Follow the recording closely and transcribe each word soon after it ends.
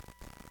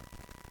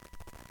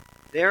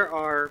There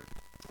are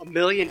a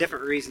million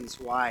different reasons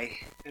why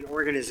an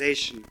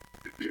organization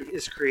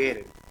is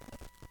created.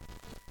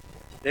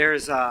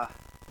 There's a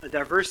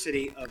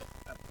diversity of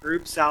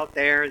groups out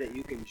there that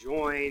you can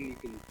join. You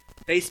can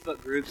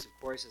Facebook groups, of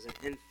course, is an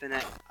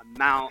infinite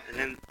amount. And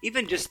then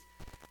even just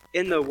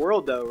in the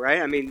world, though,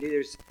 right? I mean,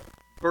 there's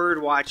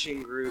bird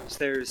watching groups.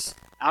 There's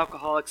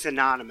Alcoholics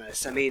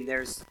Anonymous. I mean,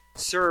 there's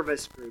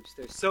service groups.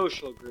 There's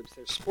social groups.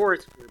 There's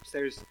sports groups.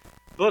 There's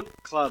book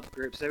club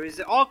groups. There's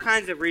all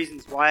kinds of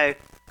reasons why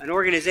an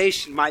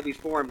organization might be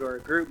formed or a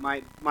group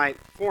might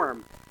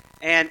form.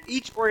 And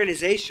each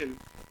organization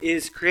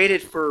is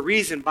created for a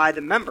reason by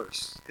the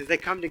members because they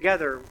come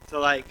together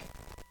to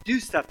do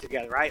stuff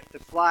together, right? To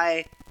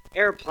fly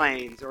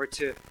airplanes or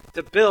to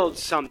build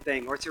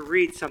something or to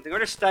read something or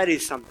to study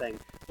something.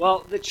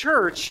 Well, the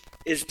church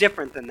is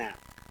different than that.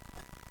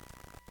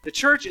 The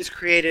church is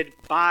created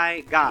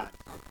by God.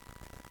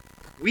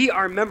 We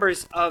are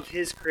members of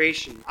His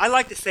creation. I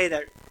like to say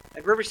that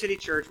at River City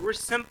Church, we're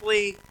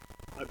simply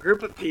a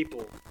group of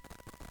people,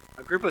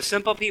 a group of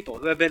simple people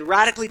who have been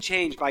radically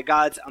changed by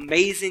God's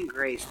amazing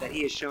grace that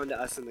He has shown to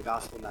us in the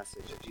gospel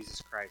message of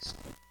Jesus Christ.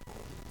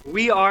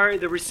 We are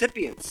the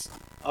recipients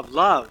of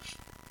love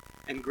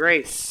and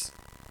grace,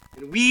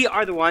 and we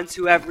are the ones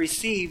who have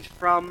received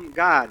from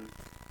God.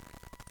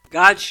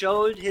 God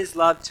showed His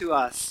love to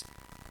us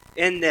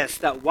in this,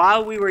 that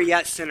while we were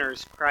yet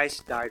sinners,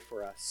 Christ died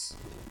for us.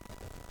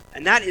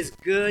 And that is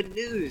good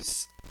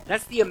news.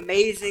 That's the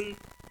amazing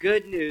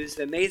good news,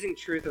 the amazing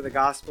truth of the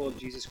gospel of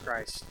Jesus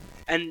Christ.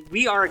 And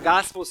we are a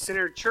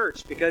gospel-centered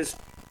church because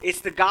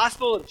it's the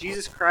gospel of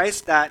Jesus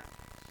Christ that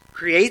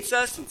creates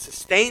us and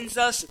sustains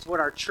us. It's what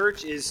our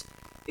church is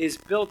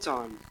built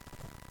on.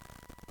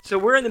 So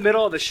we're in the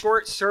middle of a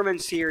short sermon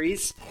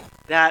series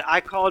that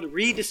I called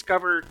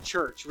Rediscover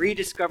Church.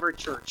 Rediscover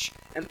Church.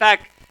 In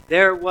fact,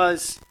 there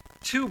was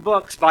 2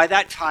 books by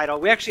that title.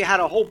 We actually had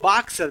a whole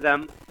box of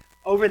them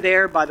over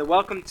there by the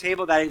welcome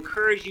table that I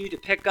encourage you to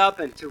pick up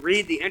and to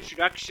read the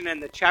introduction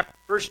and the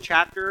first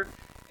chapter.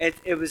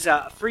 It was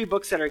free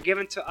books that are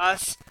given to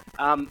us.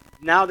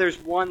 Now there's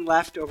one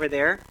left over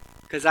there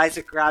because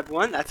Isaac grabbed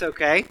one. That's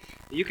okay.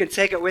 You can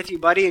take it with you,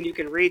 buddy, and you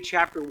can read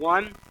chapter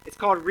 1. It's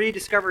called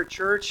Rediscover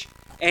Church,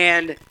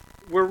 and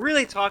we're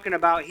really talking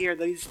about here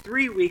these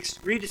 3 weeks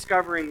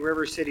rediscovering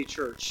River City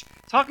Church.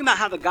 Talking about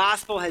how the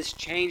gospel has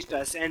changed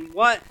us and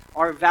what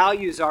our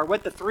values are,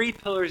 what the 3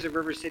 pillars of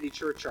River City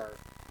Church are.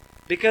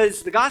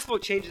 Because the gospel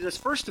changes us,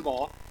 first of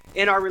all,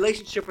 in our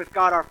relationship with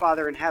God our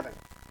Father in heaven.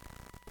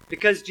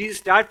 Because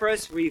Jesus died for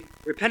us, we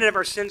repented of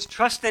our sins,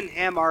 trust in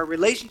Him, our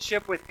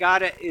relationship with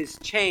God is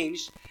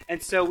changed,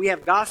 and so we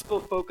have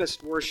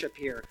gospel-focused worship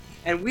here.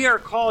 And we are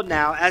called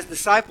now, as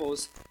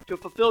disciples, to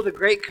fulfill the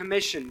Great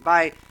Commission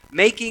by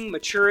making,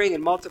 maturing,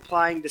 and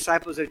multiplying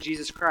disciples of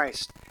Jesus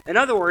Christ. In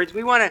other words,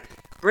 we want to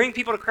bring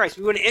people to Christ.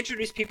 We want to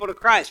introduce people to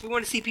Christ. We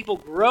want to see people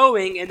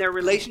growing in their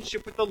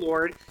relationship with the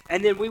Lord,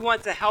 and then we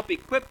want to help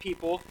equip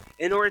people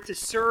in order to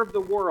serve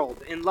the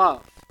world in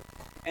love.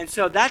 And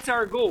so that's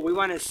our goal. We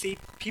want to see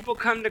people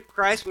come to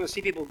Christ, we want to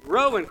see people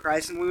grow in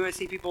Christ, and we want to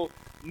see people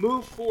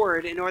move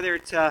forward in order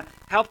to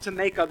help to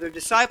make other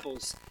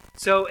disciples.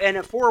 So, and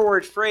a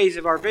 4-word phrase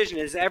of our vision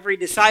is every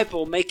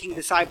disciple making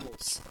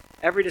disciples.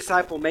 Every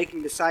disciple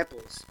making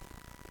disciples.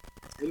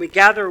 And we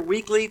gather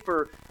weekly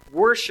for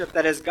worship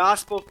that is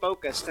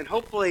gospel-focused, and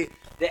hopefully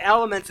the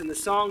elements and the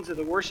songs of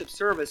the worship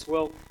service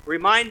will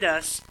remind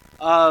us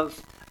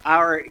of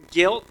our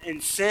guilt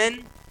and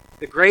sin,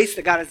 the grace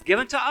that God has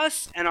given to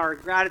us, and our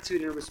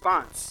gratitude and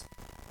response.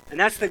 And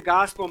that's the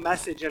gospel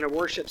message in a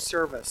worship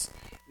service.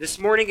 This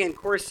morning in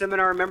Core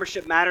Seminar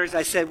Membership Matters,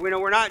 I said,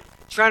 we're not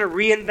trying to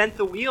reinvent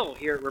the wheel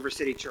here at River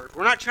City Church.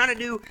 We're not trying to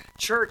do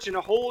church in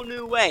a whole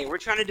new way. We're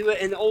trying to do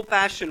it in the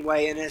old-fashioned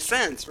way in a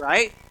sense,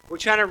 right? We're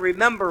trying to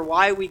remember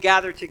why we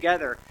gather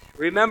together.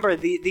 Remember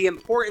the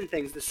important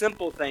things, the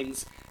simple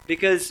things,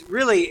 because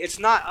really it's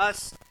not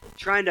us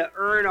trying to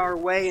earn our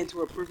way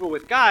into approval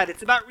with God.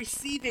 It's about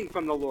receiving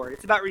from the Lord.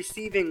 It's about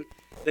receiving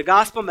the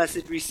gospel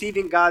message,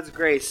 receiving God's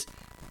grace,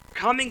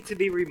 coming to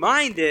be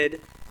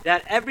reminded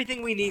that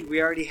everything we need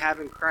we already have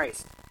in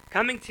Christ,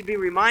 coming to be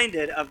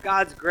reminded of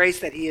God's grace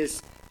that He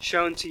has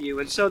shown to you.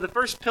 And so the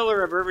first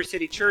pillar of River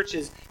City Church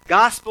is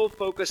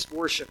gospel-focused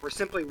worship, or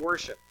simply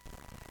worship.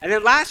 And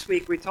then last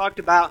week we talked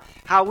about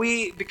how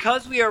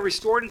because we are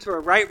restored into a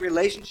right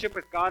relationship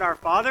with God our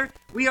Father,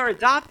 we are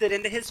adopted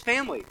into His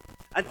family.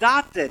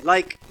 Adopted,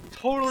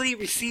 totally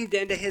received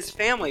into His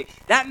family.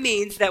 That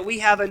means that we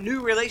have a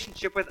new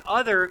relationship with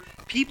other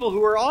people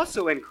who are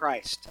also in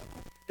Christ.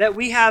 That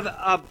we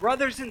have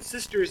brothers and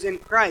sisters in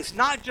Christ,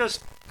 not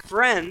just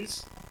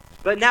friends,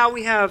 but now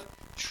we have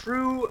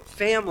true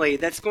family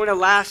that's going to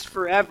last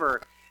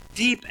forever.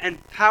 Deep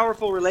and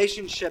powerful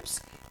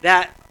relationships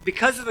that,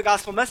 because of the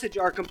gospel message,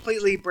 are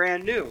completely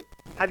brand new.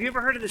 Have you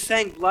ever heard of the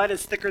saying, blood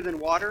is thicker than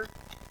water?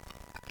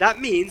 That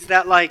means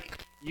that,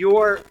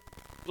 your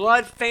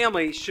blood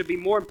family should be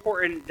more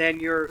important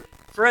than your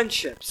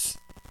friendships.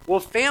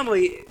 Well,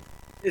 family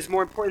is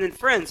more important than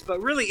friends.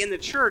 But really, in the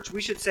church,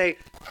 we should say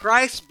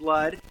Christ's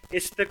blood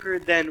is thicker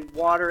than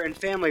water and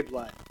family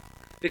blood.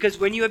 Because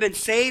when you have been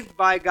saved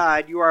by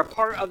God, you are a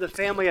part of the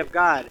family of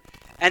God.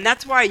 And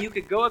that's why you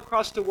could go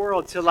across the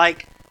world to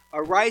like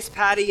a rice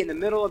paddy in the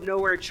middle of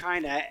nowhere,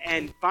 China,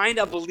 and find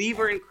a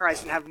believer in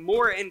Christ and have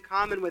more in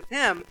common with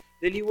him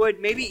than you would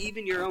maybe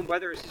even your own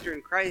brother or sister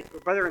in Christ, or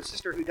brother and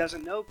sister who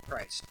doesn't know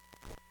Christ.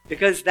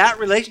 Because that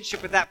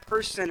relationship with that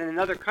person in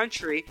another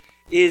country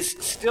is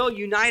still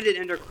united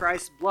under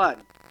Christ's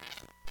blood.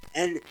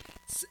 And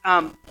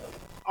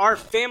our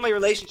family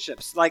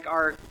relationships, like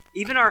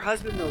even our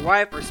husband or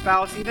wife or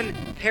spouse, even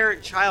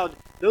parent-child,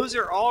 those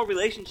are all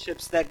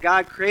relationships that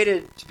God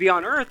created to be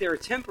on earth. They are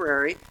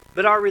temporary.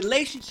 But our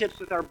relationships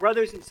with our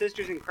brothers and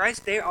sisters in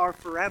Christ, they are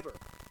forever.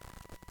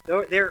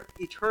 They're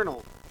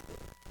eternal.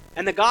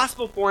 And the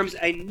gospel forms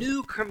a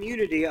new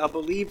community of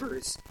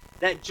believers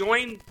that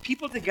join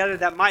people together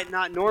that might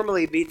not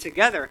normally be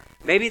together.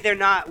 Maybe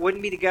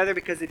wouldn't be together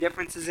because of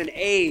differences in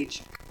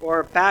age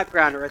or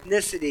background or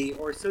ethnicity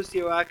or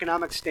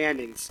socioeconomic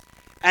standings.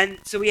 And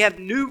so we have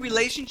new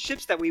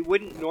relationships that we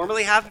wouldn't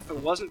normally have if it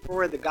wasn't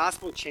for the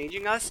gospel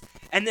changing us.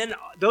 And then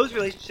those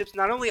relationships,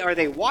 not only are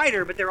they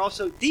wider, but they're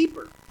also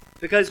deeper.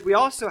 Because we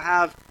also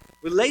have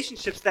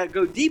relationships that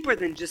go deeper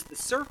than just the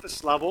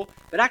surface level,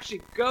 but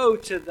actually go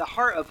to the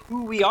heart of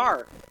who we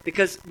are.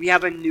 Because we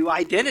have a new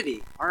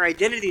identity. Our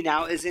identity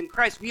now is in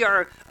Christ. We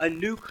are a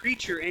new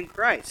creature in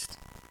Christ.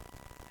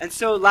 And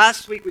so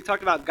last week we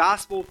talked about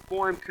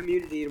gospel-formed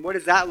community and what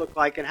does that look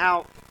like and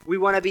how we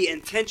want to be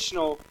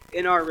intentional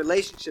in our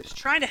relationships,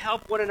 trying to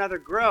help one another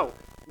grow.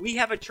 We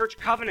have a church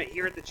covenant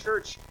here at the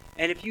church,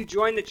 and if you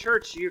join the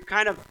church,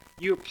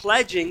 you're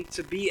pledging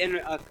to be in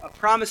a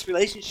promised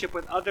relationship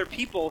with other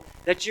people,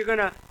 that you're going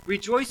to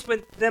rejoice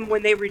with them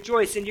when they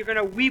rejoice, and you're going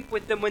to weep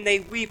with them when they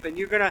weep, and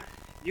you're going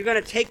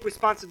to take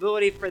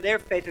responsibility for their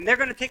faith, and they're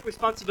going to take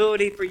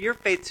responsibility for your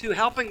faith too,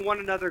 helping one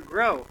another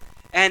grow.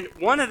 And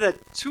one of the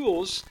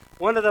tools,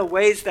 one of the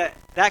ways that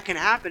can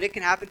happen, it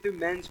can happen through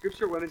men's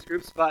groups or women's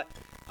groups, but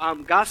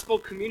gospel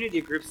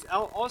community groups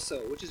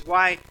also, which is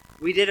why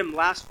we did them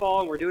last fall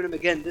and we're doing them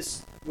again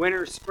this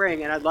winter,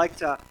 spring. And I'd like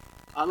to,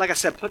 like I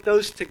said, put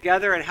those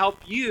together and help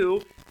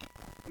you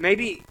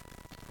maybe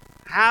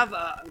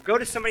go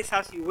to somebody's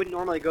house you wouldn't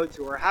normally go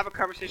to, or have a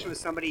conversation with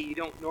somebody you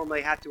don't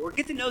normally have to, or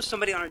get to know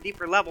somebody on a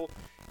deeper level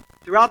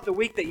throughout the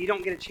week that you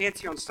don't get a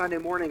chance here on Sunday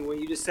morning when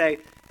you just say,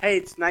 hey,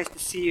 it's nice to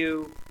see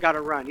you, gotta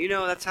run. You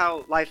know, that's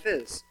how life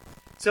is.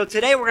 So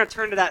today we're going to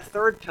turn to that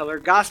third pillar,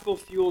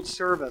 gospel-fueled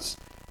service.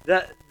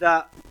 The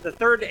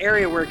third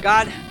area where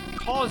God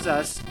calls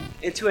us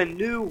into a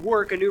new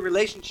work, a new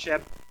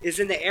relationship, is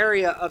in the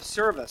area of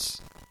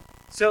service.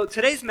 So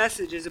today's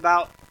message is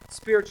about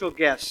spiritual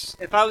gifts.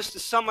 If I was to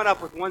sum it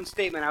up with one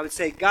statement, I would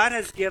say God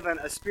has given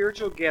a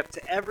spiritual gift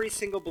to every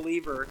single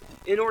believer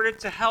in order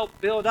to help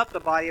build up the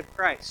body of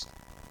Christ.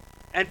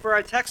 And for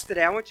our text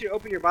today, I want you to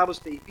open your Bibles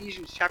to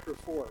Ephesians chapter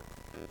 4,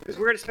 because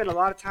we're going to spend a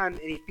lot of time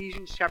in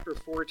Ephesians chapter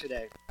 4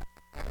 today.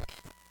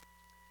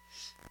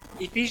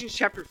 Ephesians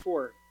chapter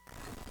 4.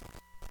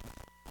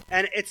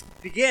 And it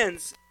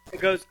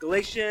goes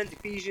Galatians,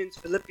 Ephesians,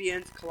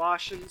 Philippians,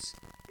 Colossians.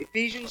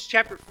 Ephesians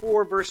chapter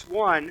 4, verse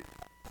 1,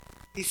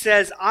 he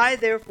says, I,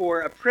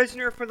 therefore, a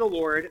prisoner for the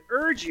Lord,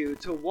 urge you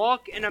to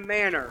walk in a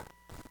manner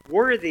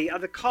worthy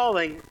of the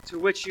calling to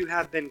which you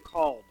have been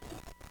called.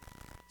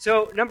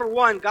 So, number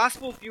one,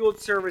 gospel-fueled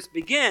service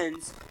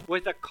begins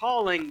with a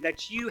calling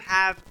that you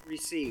have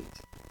received.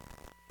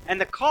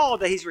 And the call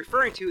that he's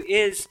referring to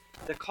is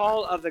the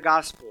call of the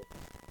gospel.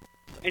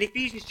 In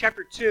Ephesians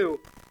chapter 2,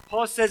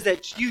 Paul says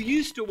that you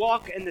used to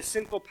walk in the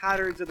sinful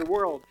patterns of the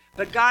world,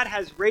 but God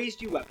has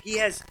raised you up. He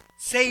has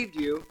saved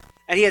you,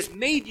 and he has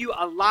made you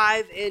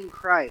alive in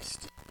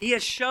Christ. He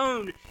has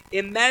shown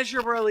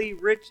immeasurable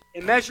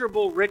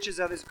riches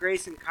of his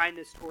grace and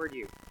kindness toward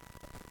you.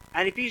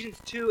 And Ephesians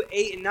 2,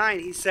 8 and 9,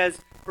 he says,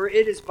 for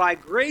it is by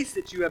grace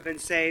that you have been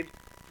saved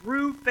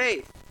through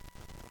faith.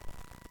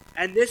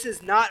 And this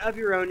is not of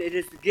your own, it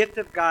is the gift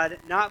of God,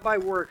 not by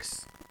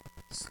works,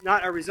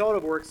 not a result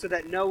of works, so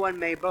that no one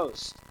may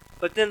boast.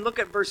 But then look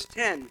at verse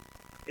 10.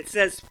 It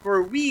says,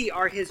 for we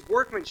are his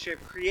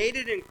workmanship,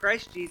 created in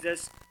Christ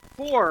Jesus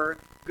for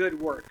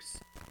good works,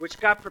 which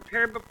God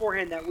prepared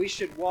beforehand that we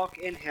should walk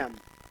in him.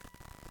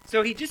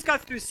 So he just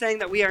got through saying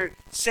that we are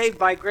saved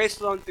by grace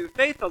alone through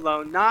faith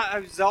alone, not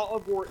a result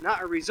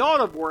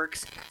of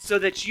works, so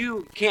that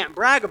you can't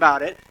brag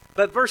about it.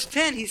 But verse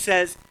 10, he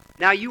says,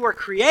 now you are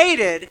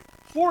created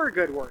for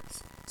good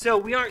works. So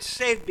we aren't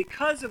saved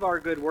because of our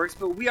good works,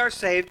 but we are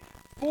saved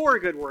for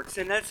good works.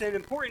 And that's an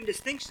important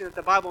distinction that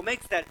the Bible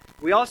makes that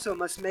we also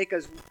must make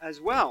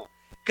as well.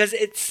 Because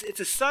it's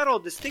a subtle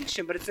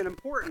distinction, but it's an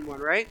important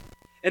one, right?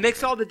 It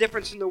makes all the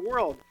difference in the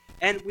world.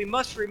 And we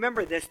must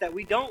remember this, that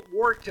we don't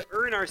work to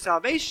earn our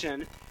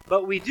salvation,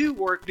 but we do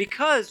work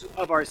because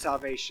of our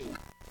salvation.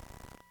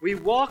 We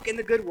walk in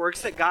the good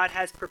works that God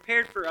has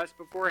prepared for us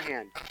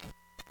beforehand.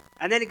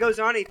 And then it goes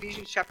on in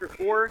Ephesians chapter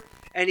 4,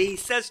 and he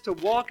says to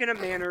walk in a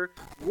manner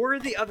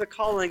worthy of the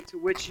calling to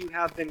which you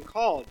have been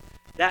called.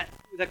 that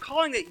the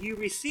calling that you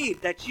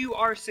received, that you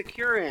are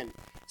secure in.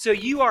 So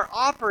you are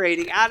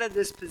operating out of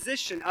this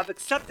position of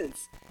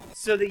acceptance,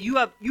 so that you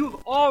have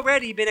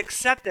already been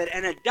accepted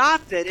and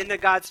adopted into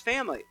God's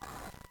family.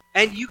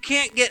 And you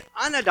can't get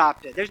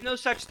unadopted. There's no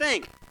such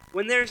thing.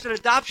 When there's an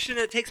adoption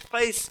that takes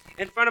place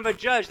in front of a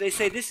judge, they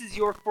say this is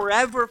your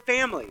forever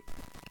family.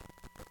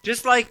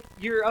 Just like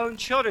your own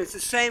children, it's the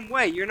same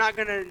way. You're not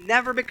going to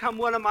never become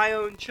one of my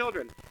own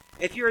children.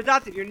 If you're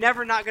adopted, you're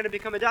never not going to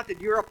become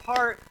adopted. You're a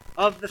part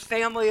of the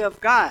family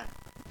of God.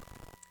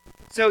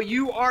 So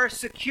you are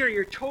secure.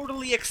 You're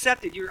totally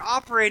accepted. You're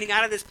operating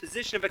out of this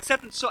position of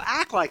acceptance. So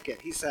act like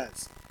it, he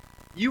says.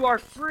 You are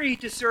free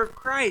to serve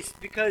Christ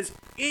because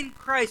in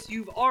Christ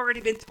you've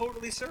already been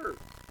totally served.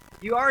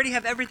 You already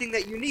have everything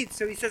that you need.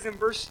 So he says in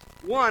verse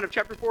 1 of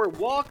chapter 4,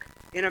 walk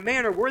in a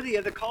manner worthy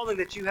of the calling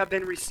that you have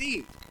been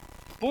received.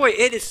 Boy,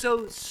 it is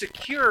so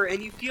secure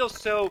and you feel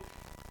so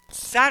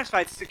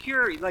satisfied,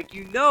 secure, like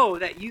you know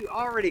that you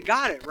already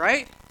got it,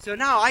 right? So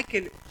now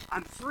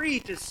I'm free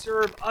to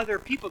serve other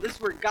people. This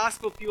is where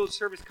gospel-fueled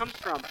service comes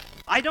from.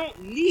 I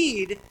don't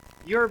need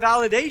your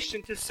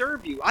validation to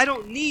serve you. I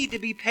don't need to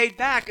be paid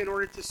back in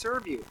order to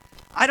serve you.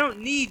 I don't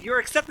need your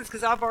acceptance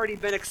because I've already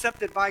been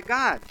accepted by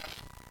God.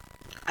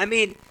 I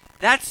mean,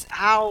 that's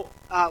how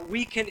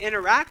we can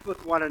interact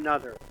with one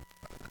another.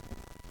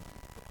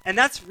 And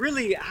that's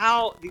really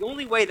the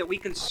only way that we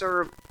can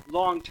serve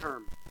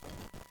long-term.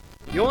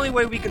 The only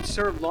way we can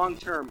serve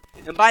long-term.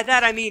 And by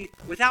that I mean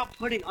without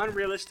putting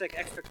unrealistic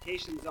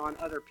expectations on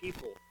other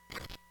people.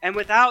 And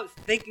without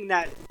thinking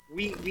that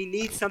we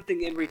need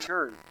something in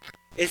return.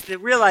 Is to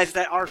realize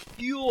that our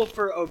fuel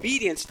for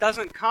obedience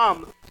doesn't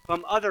come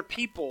from other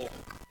people.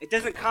 It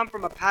doesn't come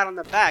from a pat on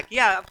the back.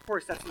 Yeah, of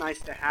course, that's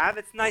nice to have.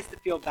 It's nice to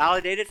feel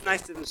validated. It's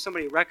nice that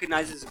somebody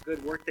recognizes the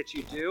good work that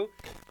you do.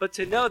 But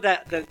to know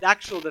that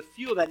the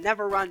fuel that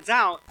never runs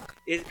out,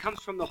 it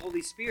comes from the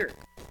Holy Spirit.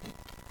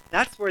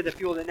 That's where the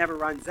fuel that never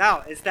runs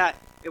out is that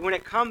when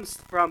it comes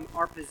from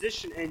our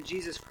position in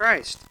Jesus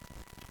Christ.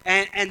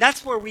 And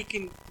that's where we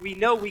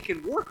know we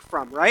can work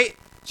from, right?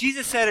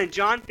 Jesus said in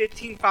John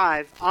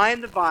 15:5, I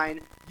am the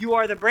vine, you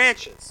are the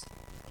branches.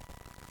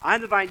 I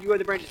am the vine, you are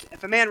the branches.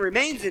 If a man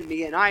remains in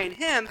me and I in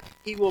him,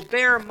 he will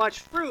bear much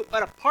fruit,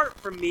 but apart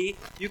from me,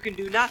 you can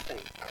do nothing.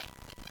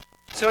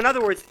 So in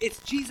other words,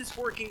 it's Jesus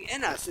working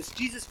in us. It's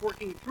Jesus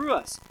working through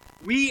us.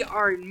 We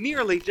are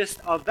merely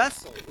just a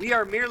vessel. We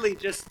are merely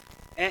just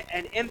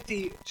an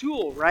empty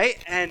tool,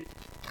 right? And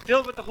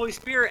filled with the Holy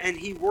Spirit, and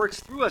he works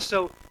through us.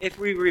 So if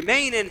we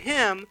remain in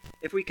him,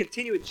 if we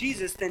continue with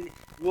Jesus, then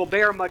we'll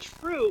bear much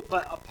fruit,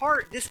 but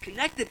apart,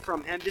 disconnected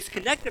from him,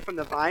 disconnected from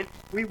the vine,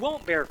 we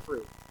won't bear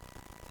fruit.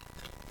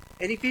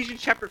 In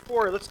Ephesians chapter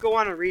 4, let's go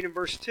on and read in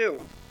verse 2.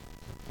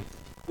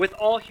 With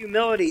all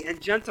humility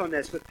and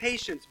gentleness, with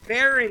patience,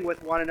 bearing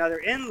with one another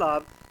in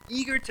love,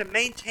 eager to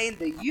maintain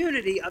the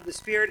unity of the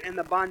Spirit and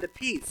the bond of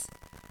peace.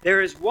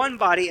 There is one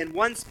body and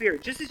one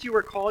Spirit, just as you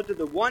were called to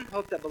the one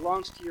hope that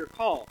belongs to your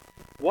call.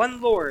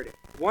 One Lord,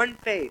 one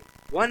faith,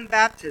 one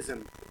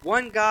baptism,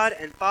 one God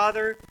and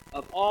Father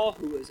of all,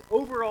 who is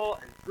over all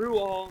and through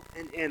all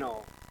and in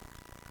all.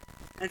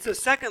 And so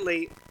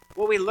secondly,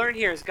 what we learn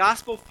here is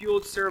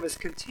gospel-fueled service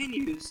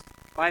continues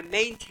by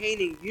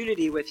maintaining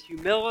unity with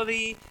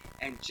humility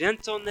and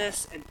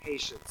gentleness and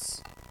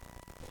patience.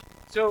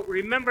 So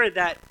remember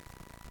that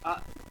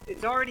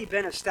it's already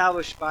been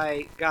established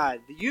by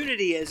God. The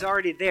unity is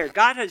already there.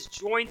 God has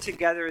joined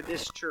together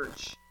this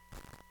church.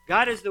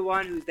 God is the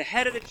one who's the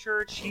head of the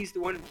church. He's the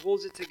one who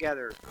holds it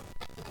together.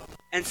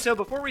 And so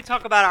before we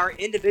talk about our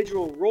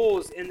individual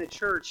roles in the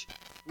church,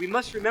 we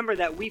must remember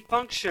that we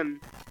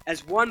function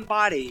as one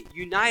body,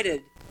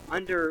 united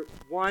under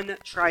one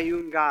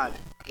triune God.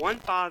 One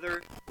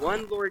Father,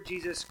 one Lord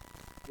Jesus,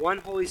 one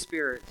Holy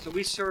Spirit. So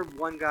we serve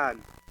one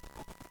God.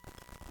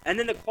 And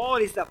then the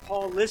qualities that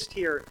Paul lists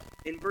here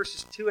in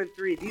verses 2 and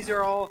 3, these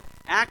are all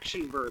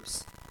action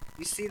verbs.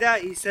 You see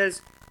that? He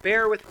says,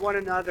 bear with one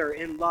another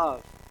in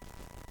love.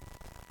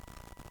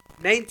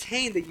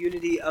 Maintain the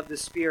unity of the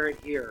Spirit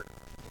here.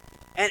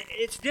 And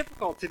it's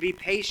difficult to be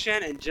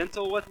patient and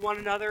gentle with one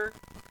another.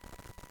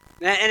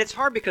 And it's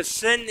hard because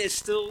sin is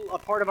still a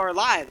part of our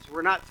lives.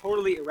 We're not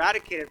totally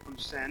eradicated from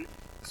sin.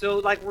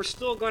 So, we're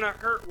still going to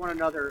hurt one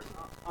another,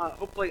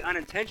 hopefully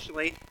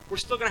unintentionally. We're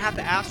still going to have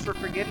to ask for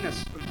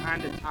forgiveness from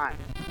time to time.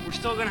 We're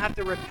still going to have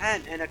to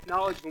repent and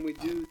acknowledge when we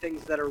do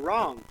things that are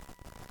wrong.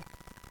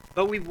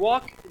 But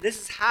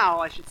this is how,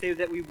 I should say,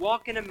 that we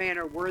walk in a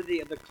manner worthy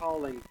of the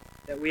calling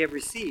that we have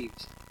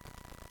received.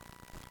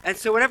 And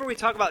so whenever we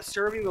talk about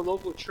serving the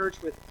local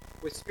church with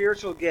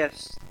spiritual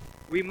gifts,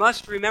 we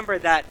must remember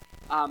that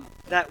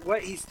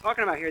what he's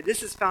talking about here,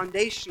 this is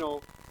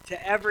foundational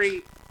to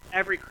every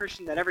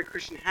Christian that every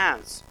Christian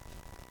has.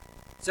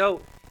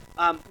 So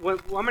I'm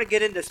going to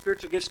get into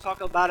spiritual gifts,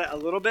 talk about it a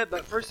little bit,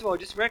 but first of all,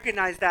 just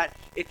recognize that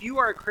if you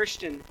are a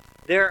Christian,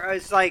 there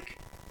is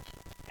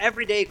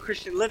everyday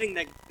Christian living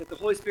that the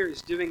Holy Spirit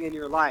is doing in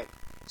your life.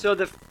 So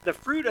the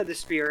fruit of the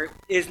Spirit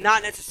is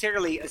not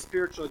necessarily a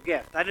spiritual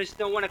gift. I just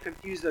don't want to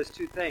confuse those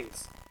two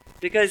things.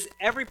 Because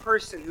every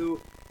person who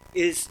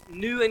is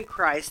new in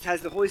Christ,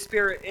 has the Holy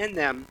Spirit in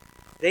them,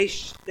 they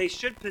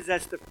should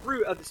possess the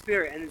fruit of the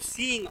Spirit, and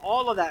seeing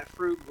all of that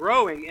fruit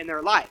growing in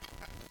their life.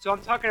 So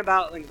I'm talking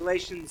about in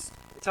Galatians,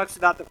 it talks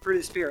about the fruit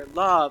of the Spirit: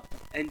 love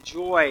and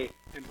joy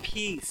and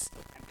peace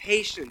and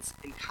patience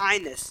and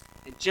kindness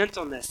and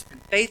gentleness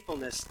and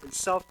faithfulness and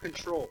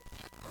self-control.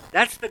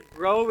 That's the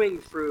growing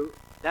fruit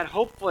that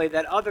hopefully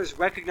that others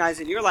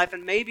recognize in your life,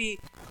 and maybe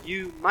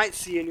you might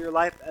see in your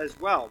life as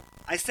well.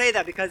 I say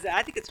that because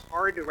I think it's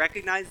hard to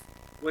recognize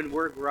when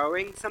we're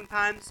growing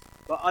sometimes,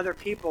 but other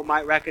people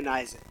might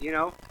recognize it, you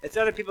know? It's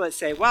other people that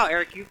say, wow,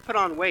 Eric, you've put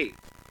on weight,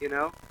 you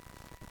know?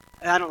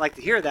 And I don't like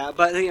to hear that,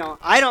 but, you know,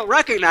 I don't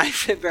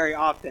recognize it very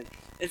often.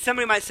 And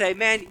somebody might say,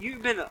 man,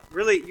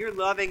 you're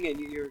loving and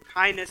your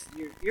kindness,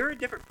 you're a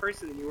different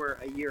person than you were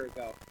a year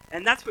ago.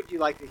 And that's what you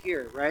like to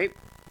hear, right?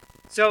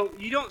 So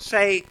you don't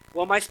say,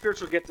 well, my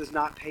spiritual gift is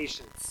not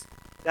patience.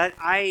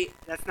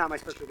 That's not my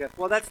spiritual gift.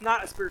 Well, that's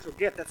not a spiritual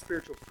gift, that's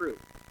spiritual fruit.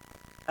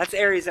 That's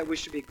areas that we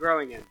should be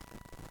growing in.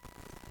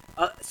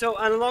 So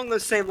along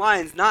those same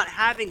lines, not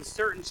having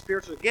certain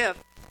spiritual gift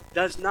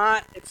does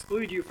not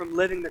exclude you from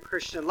living the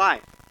Christian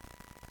life.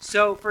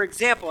 So, for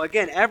example,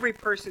 again, every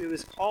person who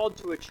is called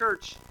to a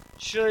church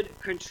should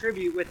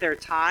contribute with their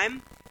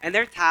time and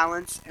their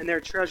talents and their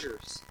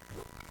treasures.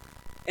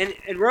 And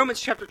in Romans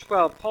chapter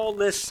 12, Paul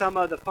lists some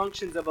of the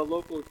functions of a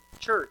local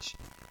church.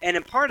 And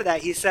in part of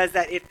that, he says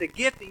that if the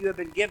gift that you have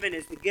been given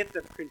is the gift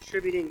of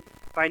contributing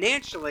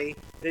financially,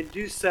 then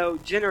do so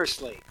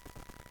generously.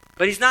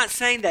 But he's not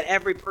saying that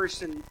every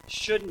person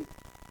shouldn't,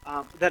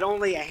 that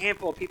only a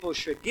handful of people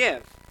should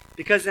give.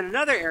 Because in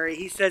another area,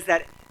 he says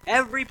that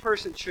every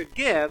person should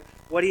give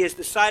what he has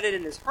decided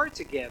in his heart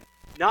to give,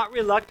 not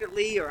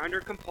reluctantly or under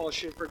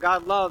compulsion, for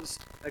God loves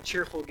a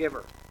cheerful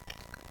giver.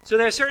 So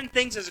there are certain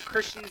things as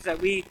Christians that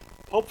we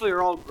hopefully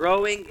are all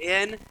growing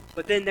in,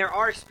 but then there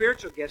are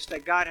spiritual gifts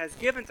that God has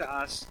given to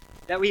us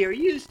that we are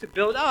used to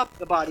build up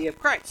the body of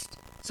Christ,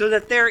 so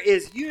that there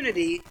is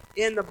unity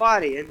in the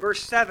body. In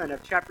verse 7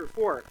 of chapter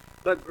 4,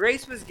 but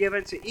grace was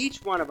given to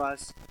each one of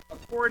us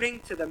according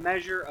to the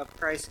measure of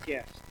Christ's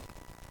gift.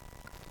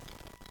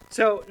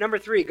 So, number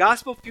 3,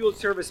 gospel-fueled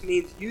service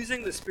means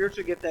using the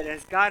spiritual gift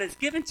that God has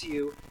given to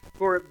you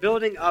for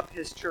building up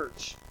his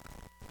church.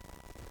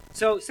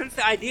 So, since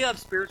the idea of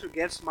spiritual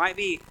gifts might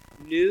be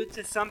new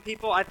to some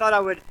people, I thought I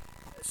would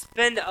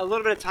spend a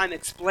little bit of time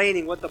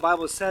explaining what the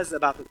Bible says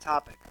about the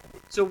topic.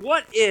 So,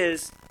 what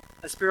is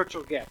a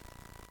spiritual gift?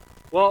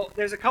 Well,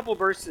 there's a couple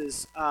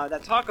verses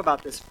that talk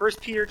about this. 1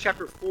 Peter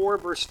chapter 4,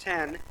 verse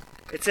 10,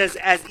 it says,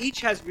 as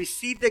each has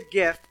received a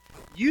gift,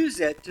 use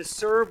it to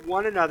serve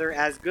one another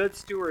as good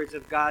stewards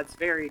of God's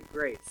varied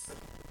grace.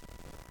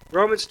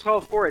 Romans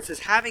 12:4, it says,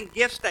 having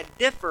gifts that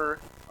differ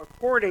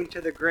according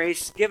to the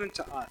grace given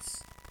to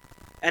us.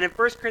 And in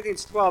 1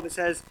 Corinthians 12, it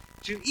says,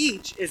 to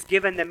each is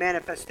given the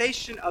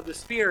manifestation of the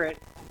Spirit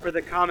for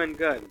the common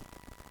good.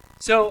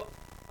 So,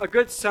 a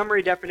good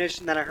summary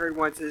definition that I heard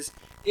once is,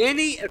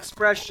 any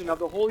expression of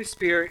the Holy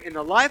Spirit in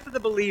the life of the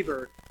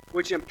believer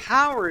which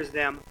empowers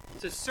them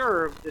to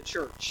serve the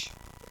church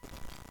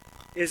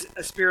is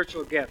a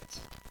spiritual gift.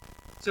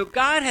 So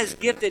God has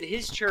gifted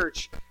his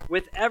church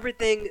with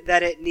everything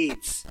that it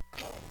needs.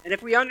 And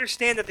if we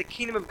understand that the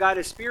kingdom of God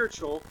is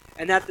spiritual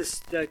and that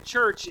the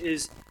church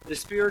is the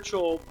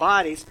spiritual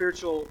body,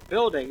 spiritual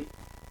building,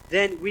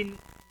 then we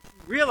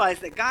realize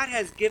that God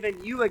has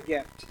given you a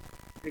gift.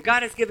 And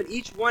God has given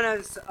each one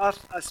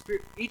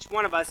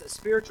of us a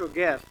spiritual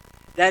gift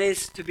that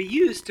is to be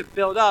used to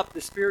build up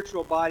the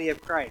spiritual body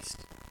of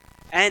Christ.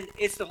 And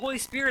it's the Holy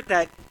Spirit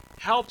that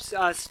helps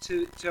us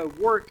to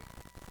work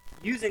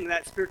using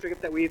that spiritual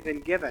gift that we've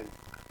been given.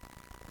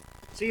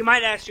 So you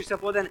might ask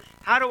yourself, well then,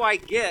 how do I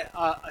get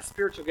a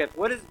spiritual gift?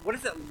 What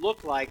does it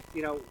look like?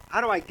 You know, how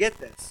do I get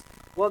this?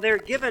 Well, they're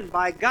given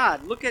by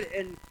God. Look at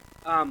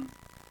on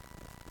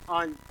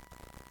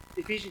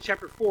Ephesians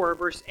chapter 4,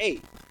 verse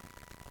 8.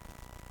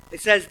 It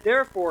says,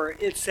 therefore,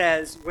 it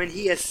says, when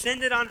he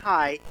ascended on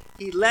high,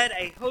 he led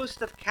a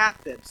host of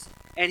captives,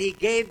 and he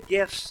gave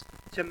gifts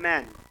to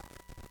men.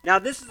 Now,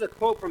 this is a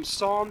quote from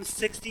Psalm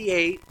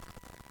 68,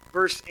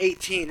 verse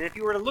 18. And if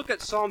you were to look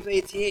at Psalm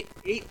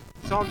 68,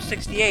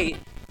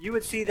 you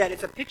would see that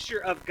it's a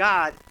picture of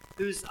God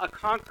who's a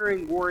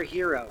conquering war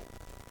hero.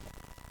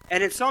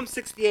 And in Psalm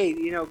 68,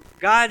 you know,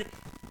 God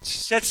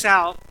sets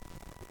out,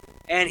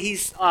 and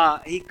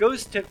he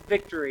goes to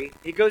victory.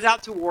 He goes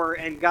out to war,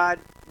 and God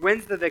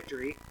wins the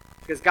victory,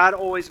 because God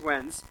always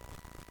wins.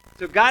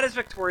 So God is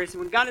victorious,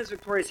 and when God is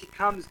victorious, he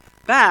comes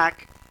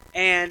back,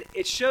 and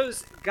it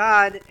shows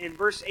God in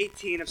verse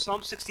 18 of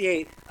Psalm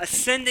 68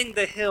 ascending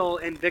the hill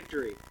in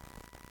victory.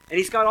 And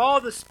he's got all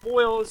the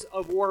spoils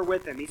of war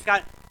with him. He's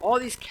got all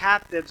these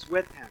captives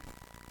with him.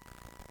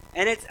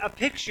 And it's a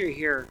picture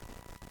here.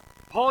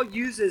 Paul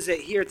uses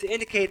it here to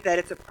indicate that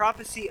it's a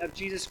prophecy of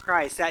Jesus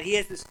Christ, that he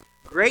has this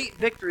great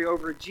victory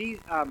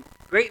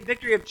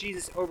of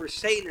Jesus over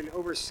Satan and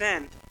over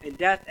sin and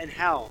death and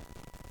hell.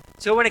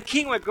 So when a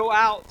king would go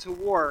out to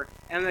war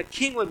and the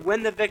king would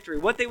win the victory,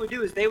 what they would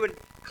do is they would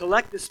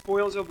collect the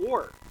spoils of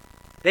war.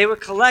 They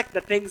would collect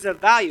the things of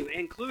value,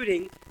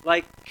 including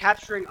like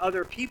capturing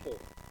other people.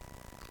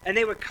 And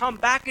they would come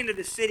back into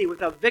the city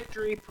with a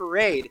victory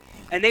parade,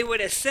 and they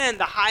would ascend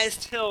the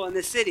highest hill in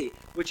the city,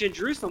 which in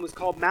Jerusalem was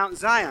called Mount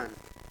Zion.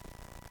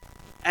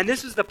 And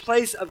this was the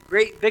place of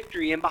great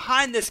victory. And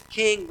behind this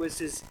king was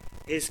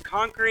his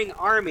conquering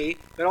army,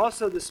 but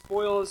also the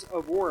spoils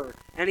of war.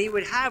 And he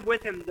would have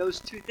with him those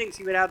two things.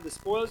 He would have the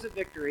spoils of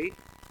victory,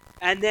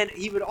 and then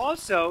he would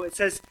also, it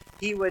says,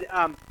 he would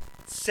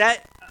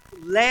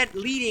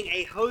leading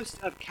a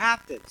host of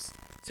captives.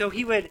 So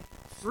he would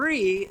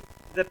free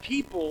the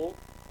people,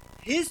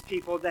 his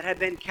people that had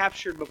been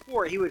captured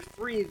before. He would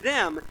free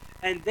them,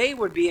 and they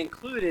would be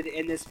included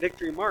in this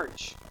victory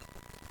march.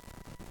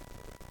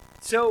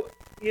 So,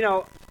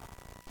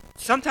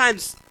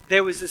 sometimes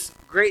there was this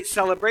great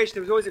celebration.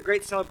 There was always a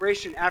great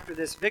celebration after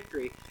this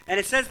victory. And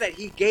it says that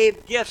he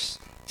gave gifts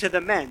to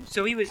the men.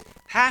 So he was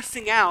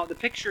passing out, the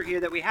picture here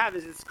that we have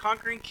is this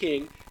conquering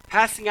king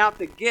passing out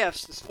the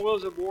gifts, the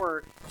spoils of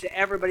war, to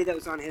everybody that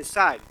was on his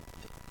side.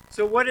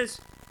 So what is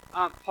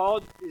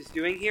Paul is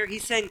doing here?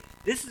 He's saying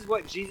this is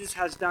what Jesus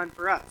has done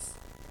for us.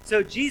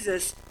 So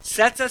Jesus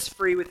sets us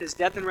free with his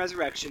death and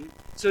resurrection.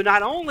 So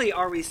not only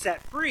are we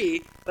set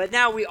free, but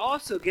now we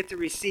also get to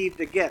receive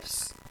the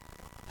gifts.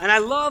 And I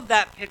love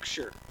that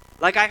picture.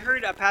 Like I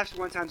heard a pastor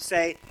one time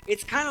say,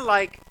 it's kind of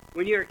like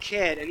when you're a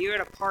kid and you're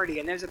at a party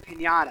and there's a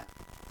piñata.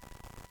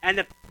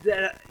 And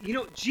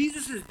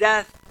Jesus'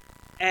 death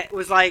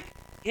was like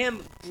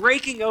him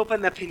breaking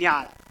open the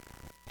piñata.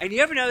 And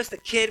you ever notice the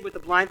kid with the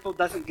blindfold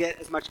doesn't get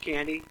as much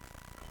candy?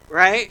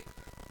 Right?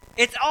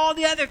 It's all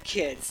the other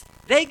kids.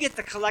 They get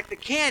to collect the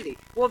candy.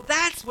 Well,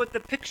 that's what the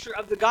picture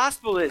of the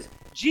gospel is.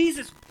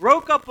 Jesus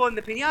broke up on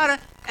the piñata,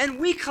 and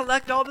we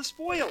collect all the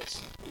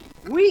spoils.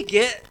 We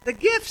get the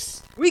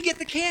gifts. We get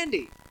the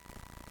candy.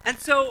 And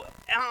so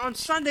on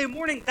Sunday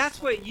morning,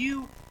 that's what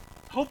you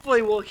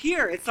hopefully will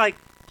hear. It's like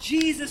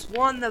Jesus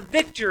won the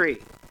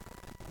victory.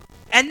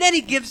 And then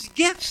he gives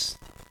gifts.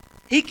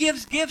 He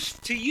gives gifts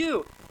to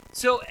you.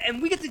 So,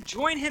 and we get to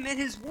join him in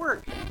his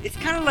work. It's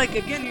kind of like,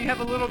 again, you have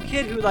a little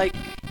kid who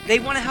they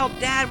want to help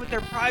dad with their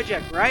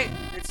project, right?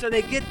 And so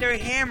they get their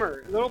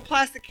hammer, a little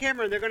plastic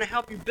hammer, and they're going to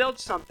help you build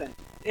something.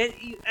 And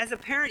as a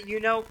parent,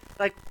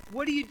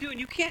 what are you doing?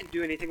 You can't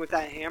do anything with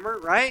that hammer,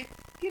 right?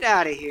 Get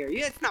out of here.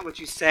 Yeah, it's not what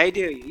you say, do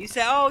you? You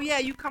say, oh yeah,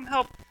 you come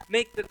help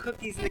make the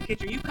cookies in the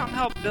kitchen. You come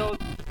help build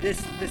this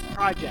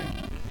project.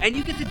 And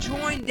you get to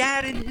join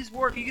dad in his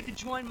work. You get to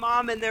join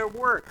mom in their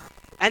work.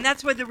 And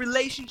that's why the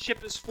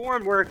relationship is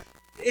formed, where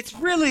it's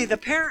really the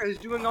parent who's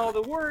doing all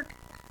the work,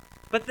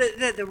 but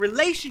the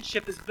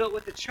relationship is built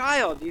with the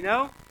child,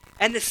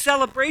 And the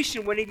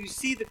celebration when you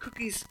see the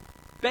cookies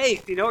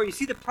baked, or you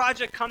see the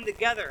project come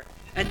together.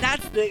 And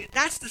that's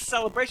the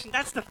celebration.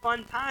 That's the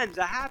fun times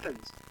that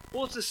happens.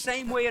 Well, it's the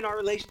same way in our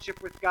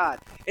relationship with God.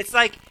 It's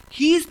like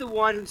he's the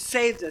one who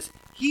saves us.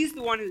 He's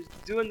the one who's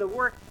doing the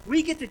work.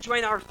 We get to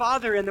join our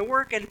Father in the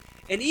work, and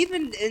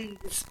even in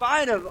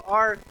spite of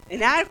our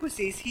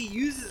inadequacies, he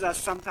uses us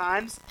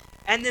sometimes,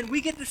 and then we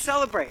get to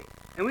celebrate.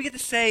 And we get to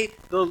say,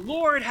 the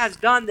Lord has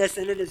done this,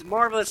 and it is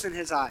marvelous in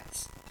his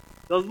eyes.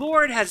 The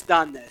Lord has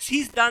done this.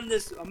 He's done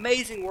this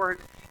amazing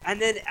work.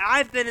 And then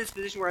I've been in this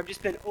position where I've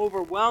just been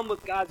overwhelmed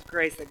with God's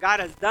grace, that God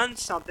has done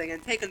something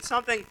and taken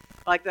something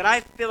like that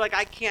I feel like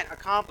I can't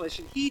accomplish,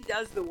 and he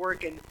does the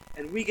work,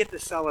 and we get to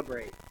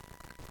celebrate.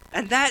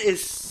 And that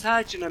is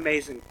such an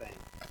amazing thing.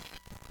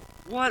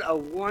 What a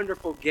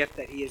wonderful gift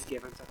that he has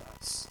given to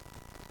us.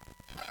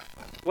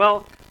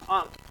 Well,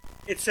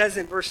 it says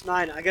in verse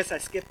 9, I guess I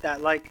skipped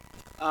that,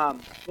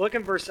 look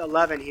in verse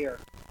 11 here.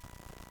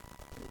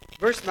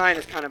 Verse 9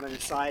 is kind of an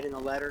aside in the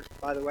letter,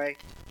 by the way.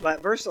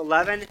 But verse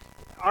 11,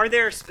 are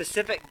there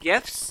specific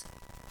gifts?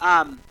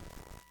 I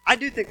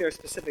do think there are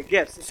specific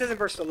gifts. It says in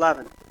verse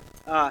 11,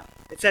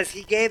 it says,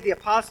 he gave the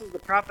apostles, the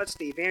prophets,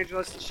 the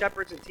evangelists, the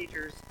shepherds, and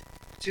teachers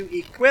to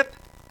equip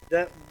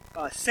the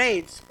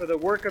saints for the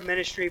work of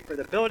ministry, for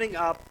the building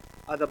up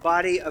of the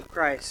body of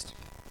Christ.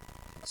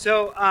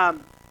 So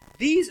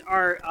these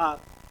are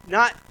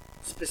not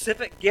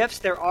specific gifts.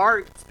 There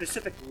are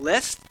specific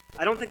lists.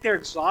 I don't think they're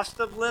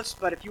exhaustive lists,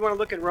 but if you want to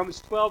look in Romans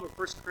 12 or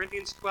 1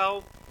 Corinthians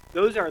 12,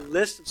 those are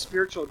lists of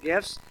spiritual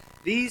gifts.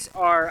 These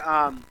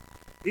are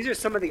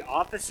some of the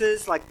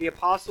offices, like the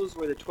apostles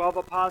were the 12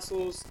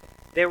 apostles.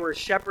 There were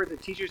shepherds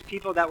and teachers,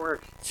 people that were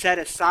set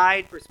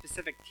aside for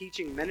specific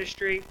teaching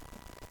ministry.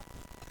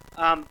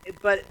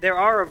 But there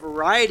are a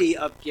variety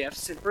of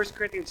gifts. In 1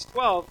 Corinthians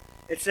 12,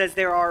 it says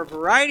there are a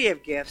variety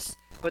of gifts,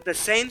 but the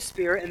same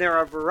Spirit, and there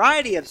are a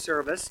variety of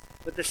service,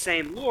 but the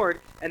same Lord,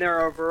 and there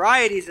are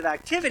varieties of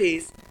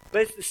activities,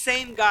 but it's the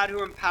same God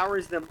who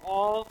empowers them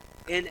all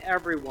in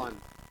everyone.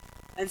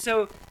 And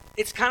so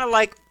it's kind of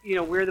like,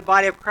 we're the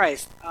body of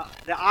Christ.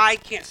 The eye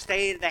can't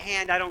say to the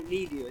hand, I don't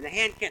need you. And the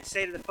hand can't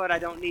say to the foot, I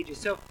don't need you.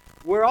 So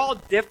we're all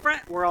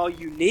different, we're all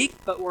unique,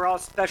 but we're all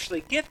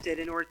specially gifted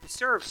in order to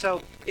serve.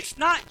 So it's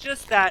not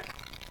just that,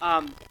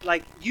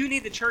 you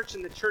need the church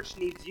and the church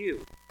needs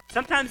you.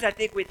 Sometimes I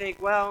think we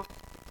think, well,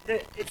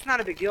 it's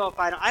not a big deal if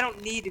I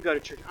don't need to go to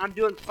church. I'm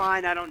doing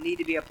fine. I don't need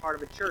to be a part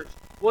of a church.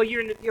 Well,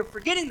 you're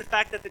forgetting the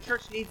fact that the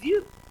church needs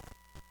you,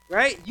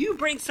 right? You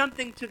bring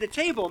something to the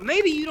table.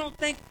 Maybe you don't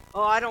think,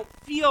 oh, I don't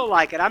feel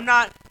like it. I'm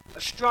not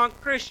a strong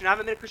Christian. I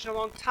haven't been a Christian a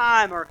long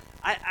time, or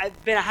I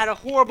had a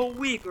horrible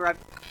week, or I've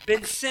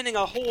been sinning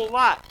a whole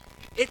lot.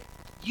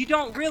 You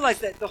don't realize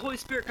that the Holy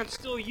Spirit can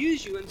still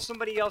use you in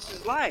somebody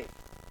else's life.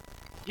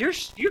 You're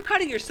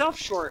cutting yourself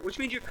short, which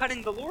means you're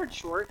cutting the Lord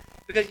short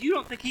because you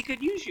don't think He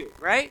could use you,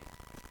 right?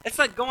 It's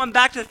like going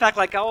back to the fact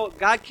like, oh,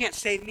 God can't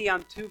save me,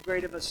 I'm too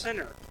great of a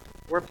sinner.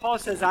 Where Paul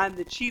says, I'm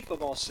the chief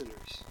of all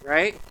sinners,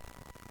 right?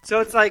 So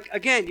it's like,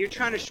 again, you're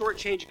trying to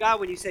shortchange God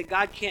when you say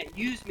God can't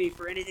use me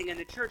for anything in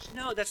the church.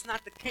 No, that's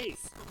not the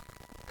case.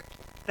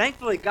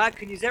 Thankfully, God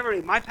can use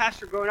everybody. My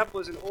pastor growing up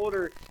was an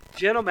older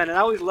gentleman, and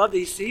I always loved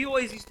this. He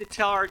always used to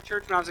tell our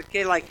church when I was a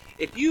kid, like,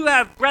 if you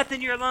have breath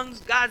in your lungs,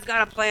 God's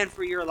got a plan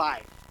for your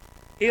life.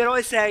 He would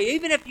always say,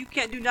 even if you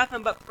can't do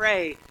nothing but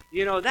pray,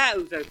 that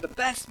was the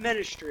best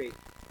ministry.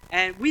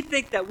 And we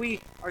think that we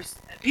are,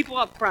 people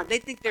up front, they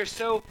think they're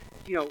so,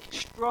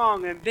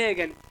 strong and big,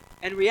 and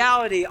in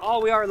reality,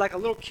 all we are like a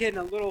little kid and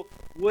a little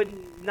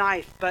wooden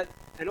knife, but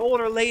an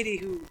older lady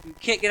who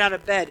can't get out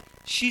of bed,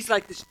 she's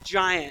like this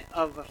giant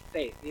of a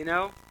faith,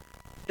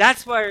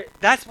 That's where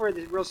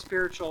the real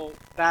spiritual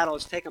battle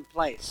is taking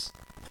place.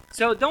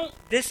 So don't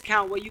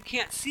discount what you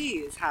can't see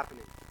is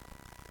happening.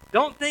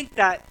 Don't think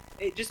that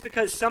just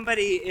because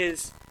somebody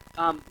is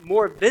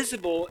more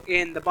visible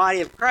in the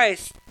body of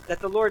Christ,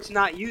 that the Lord's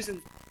not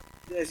using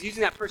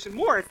that person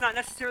more. It's not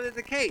necessarily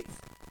the case.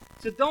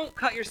 So don't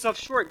cut yourself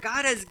short.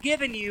 God has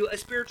given you a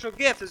spiritual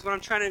gift, is what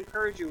I'm trying to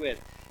encourage you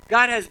with.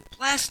 God has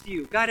blessed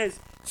you. God has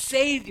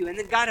saved you. And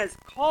then God has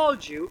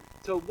called you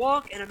to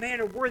walk in a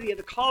manner worthy of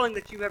the calling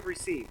that you have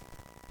received.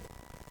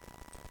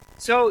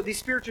 So these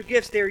spiritual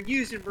gifts, they're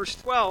used in verse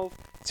 12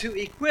 to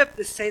equip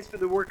the saints for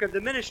the work of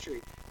the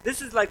ministry.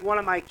 This is like one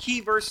of my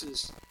key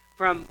verses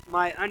from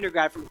my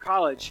undergrad from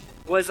college.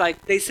 Was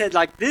like, they said,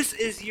 like, this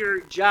is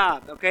your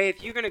job, okay?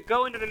 If you're going to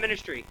go into the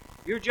ministry,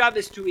 your job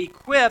is to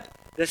equip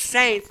the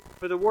saints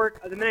for the work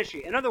of the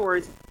ministry. In other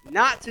words,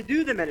 not to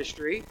do the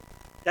ministry.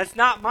 That's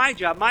not my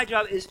job. My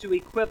job is to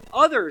equip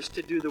others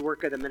to do the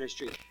work of the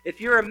ministry. If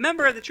you're a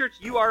member of the church,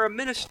 you are a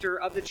minister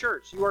of the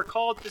church. You are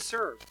called to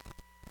serve.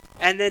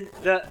 And then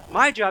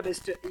my job is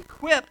to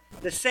equip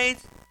the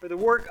saints for the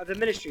work of the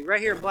ministry,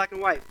 right here in black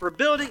and white, for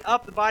building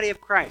up the body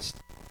of Christ.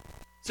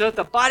 So that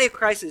the body of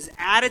Christ is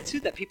added to,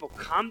 that people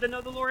come to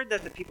know the Lord,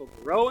 that the people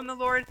grow in the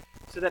Lord,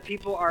 so that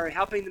people are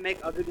helping to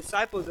make other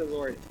disciples of the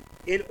Lord,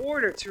 in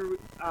order to,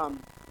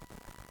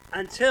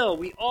 until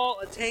we all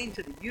attain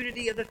to the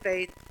unity of the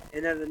faith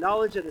and of the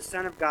knowledge of the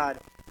Son of God,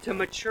 to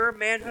mature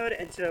manhood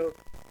and to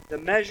the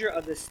measure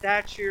of the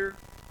stature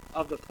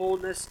of the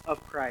fullness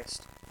of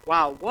Christ.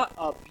 Wow, what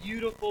a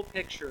beautiful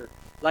picture.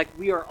 Like,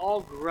 we are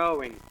all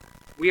growing.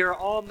 We are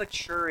all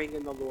maturing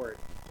in the Lord.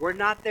 We're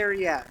not there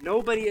yet.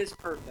 Nobody is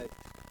perfect.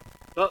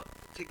 But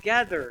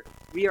together,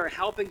 we are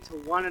helping to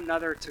one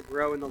another to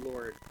grow in the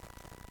Lord.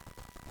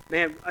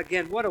 Man,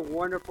 again, what a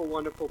wonderful,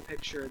 wonderful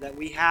picture that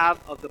we have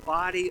of the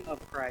body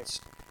of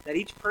Christ. That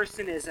each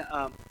person is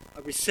a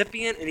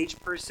recipient and each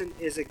person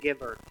is a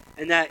giver.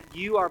 And that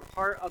you are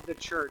part of the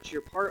church.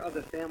 You're part of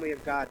the family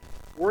of God,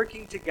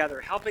 working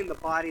together, helping the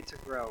body to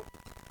grow.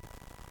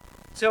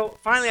 So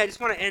finally, I just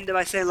want to end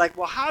by saying, like,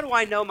 well, how do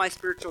I know my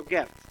spiritual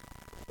gift?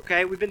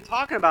 Okay, we've been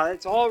talking about it.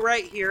 It's all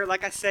right here.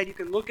 Like I said, you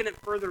can look at it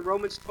further in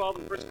Romans 12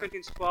 and 1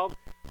 Corinthians 12.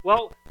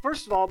 Well,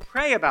 first of all,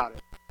 pray about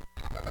it.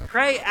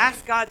 Pray,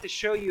 ask God to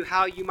show you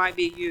how you might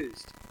be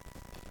used.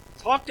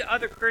 Talk to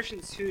other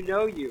Christians who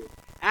know you.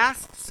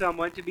 Ask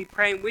someone to be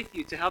praying with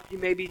you to help you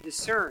maybe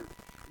discern.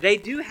 They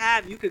do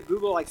have, you could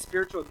Google like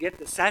spiritual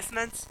gift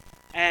assessments,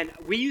 and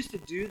we used to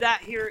do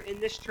that here in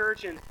this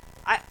church, and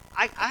I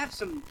have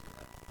some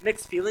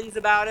mixed feelings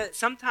about it.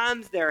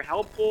 Sometimes they're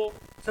helpful,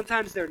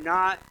 sometimes they're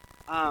not.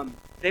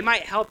 They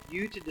might help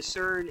you to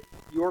discern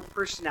your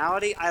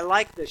personality. I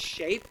like the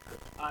shape.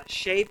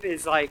 Shape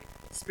is like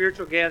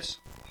spiritual gifts,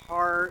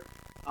 heart,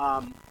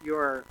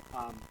 your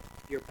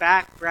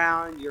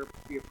background, your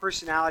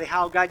personality,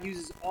 how God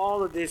uses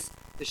all of this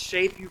to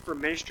shape you for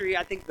ministry.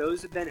 I think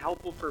those have been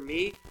helpful for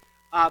me.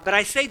 But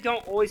I say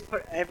don't always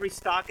put every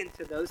stock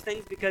into those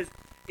things, because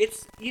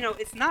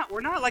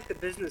we're not like the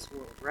business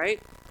world,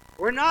 right?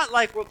 We're not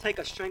like we'll take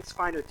a Strengths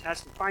Finder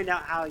test and find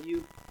out how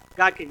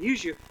God can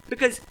use you,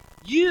 because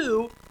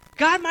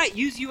God might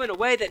use you in a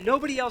way that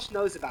nobody else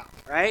knows about,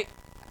 right?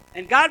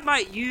 And God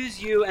might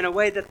use you in a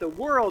way that the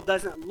world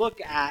doesn't look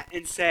at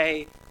and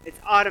say, it's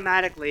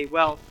automatically,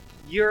 well,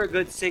 you're a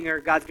good singer,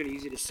 God's going to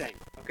use you to sing,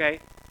 okay?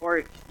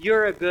 Or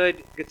you're a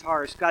good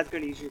guitarist, God's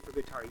going to use you for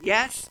guitar.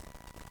 Yes,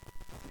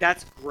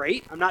 that's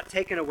great. I'm not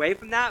taking away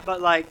from that,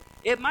 but like,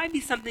 it might be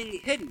something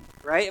hidden,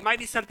 right? It might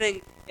be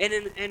something an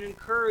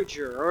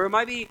encourager, or it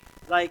might be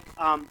like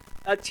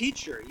a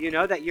teacher,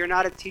 that you're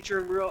not a teacher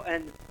in real,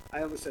 and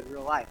I almost said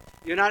real life.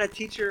 You're not a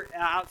teacher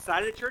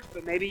outside of the church,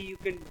 but maybe you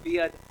can be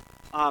a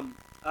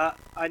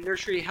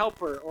nursery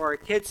helper or a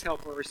kids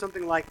helper or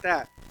something like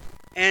that.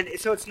 And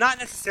so it's not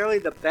necessarily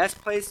the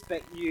best place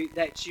that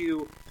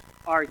you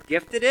are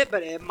gifted it,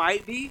 but it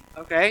might be,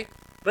 okay?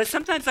 But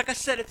sometimes, like I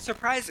said, it's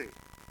surprising.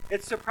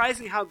 It's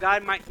surprising how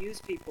God might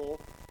use people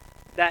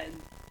that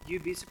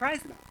you'd be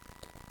surprised about.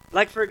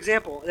 Like, for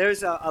example,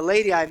 there's a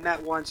lady I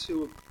met once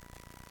who,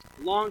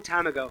 a long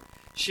time ago,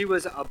 she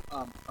was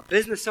a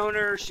business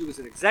owner. She was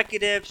an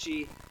executive.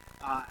 She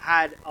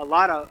had a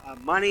lot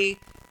of money,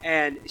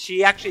 and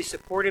she actually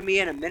supported me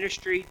in a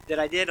ministry that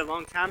I did a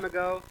long time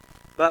ago.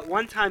 But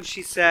one time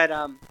she said,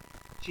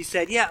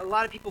 yeah, a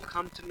lot of people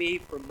come to me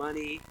for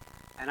money,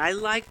 and I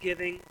like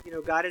giving. You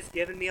know, God has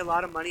given me a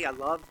lot of money. I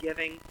love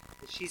giving.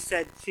 And she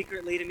said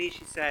secretly to me,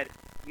 she said,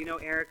 you know,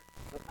 Eric,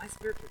 but my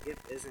spiritual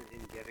gift isn't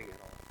in giving at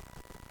all.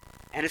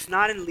 And it's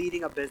not in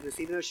leading a business,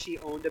 even though she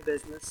owned a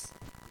business.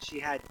 She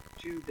had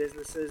 2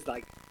 businesses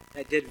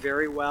that did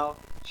very well.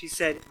 She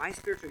said, my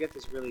spiritual gift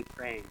is really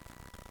praying.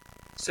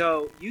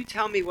 So you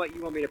tell me what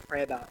you want me to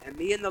pray about. And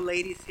me and the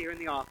ladies here in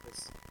the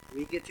office,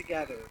 we get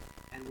together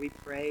and we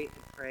pray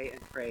and pray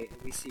and pray,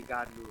 and we see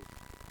God move.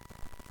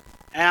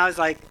 And I was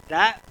like,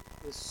 that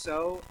was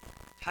so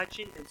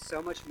touching and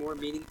so much more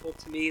meaningful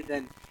to me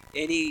than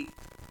any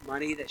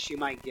money that she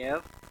might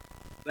give.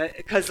 But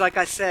because, like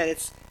I said,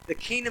 it's the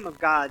kingdom of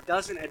God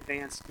doesn't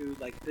advance through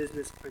like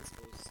business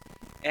principles.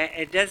 And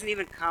it doesn't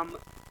even come.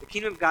 The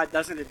kingdom of God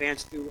doesn't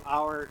advance through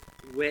our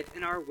wit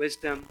and our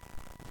wisdom,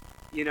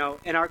 you know,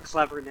 and our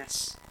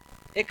cleverness.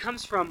 It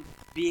comes from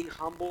being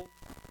humble.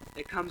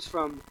 It comes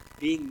from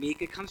being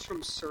meek. It comes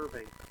from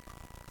serving.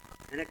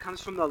 And it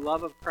comes from the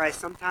love of Christ.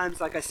 Sometimes,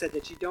 like I said,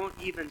 that you don't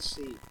even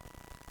see.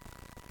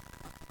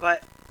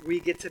 But we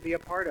get to be a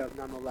part of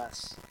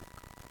nonetheless.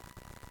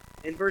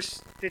 In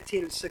verse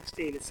 15 and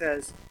 16, it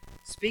says,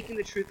 speaking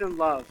the truth in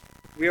love,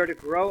 we are to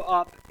grow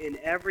up in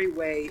every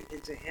way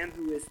into him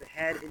who is the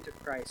head, into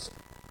Christ,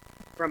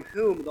 from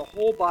whom the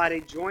whole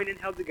body, joined and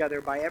held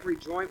together by every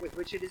joint with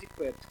which it is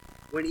equipped,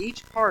 when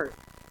each part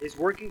is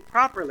working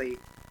properly,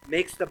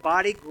 makes the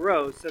body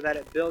grow so that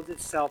it builds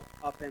itself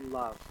up in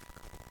love.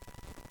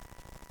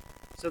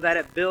 So that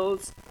it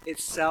builds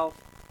itself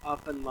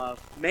up in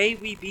love. May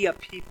we be a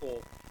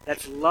people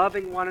that's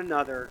loving one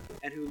another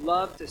and who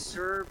love to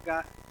serve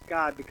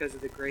God because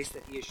of the grace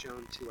that he has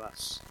shown to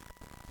us.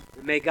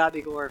 And may God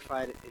be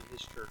glorified in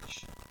his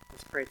church.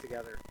 Let's pray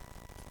together.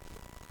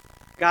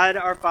 God,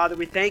 our Father,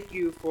 we thank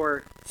you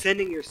for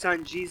sending your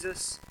Son,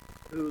 Jesus,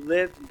 who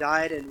lived and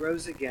died and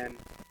rose again.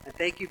 And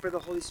thank you for the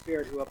Holy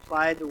Spirit who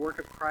applied the work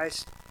of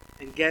Christ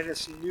and gave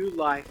us new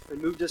life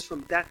and moved us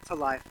from death to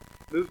life,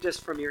 moved us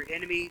from your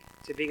enemy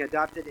to being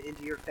adopted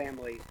into your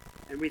family.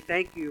 And we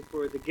thank you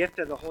for the gift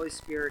of the Holy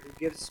Spirit who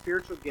gives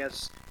spiritual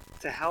gifts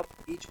to help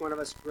each one of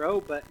us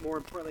grow, but more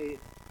importantly,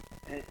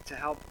 to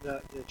help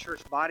the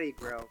church body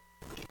grow.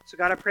 So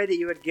God, I pray that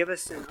you would give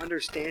us an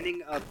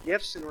understanding of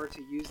gifts in order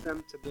to use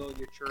them to build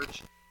your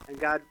church. And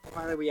God,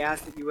 finally we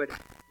ask that you would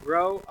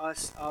grow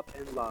us up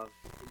in love.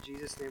 In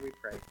Jesus' name we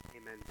pray.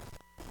 Amen.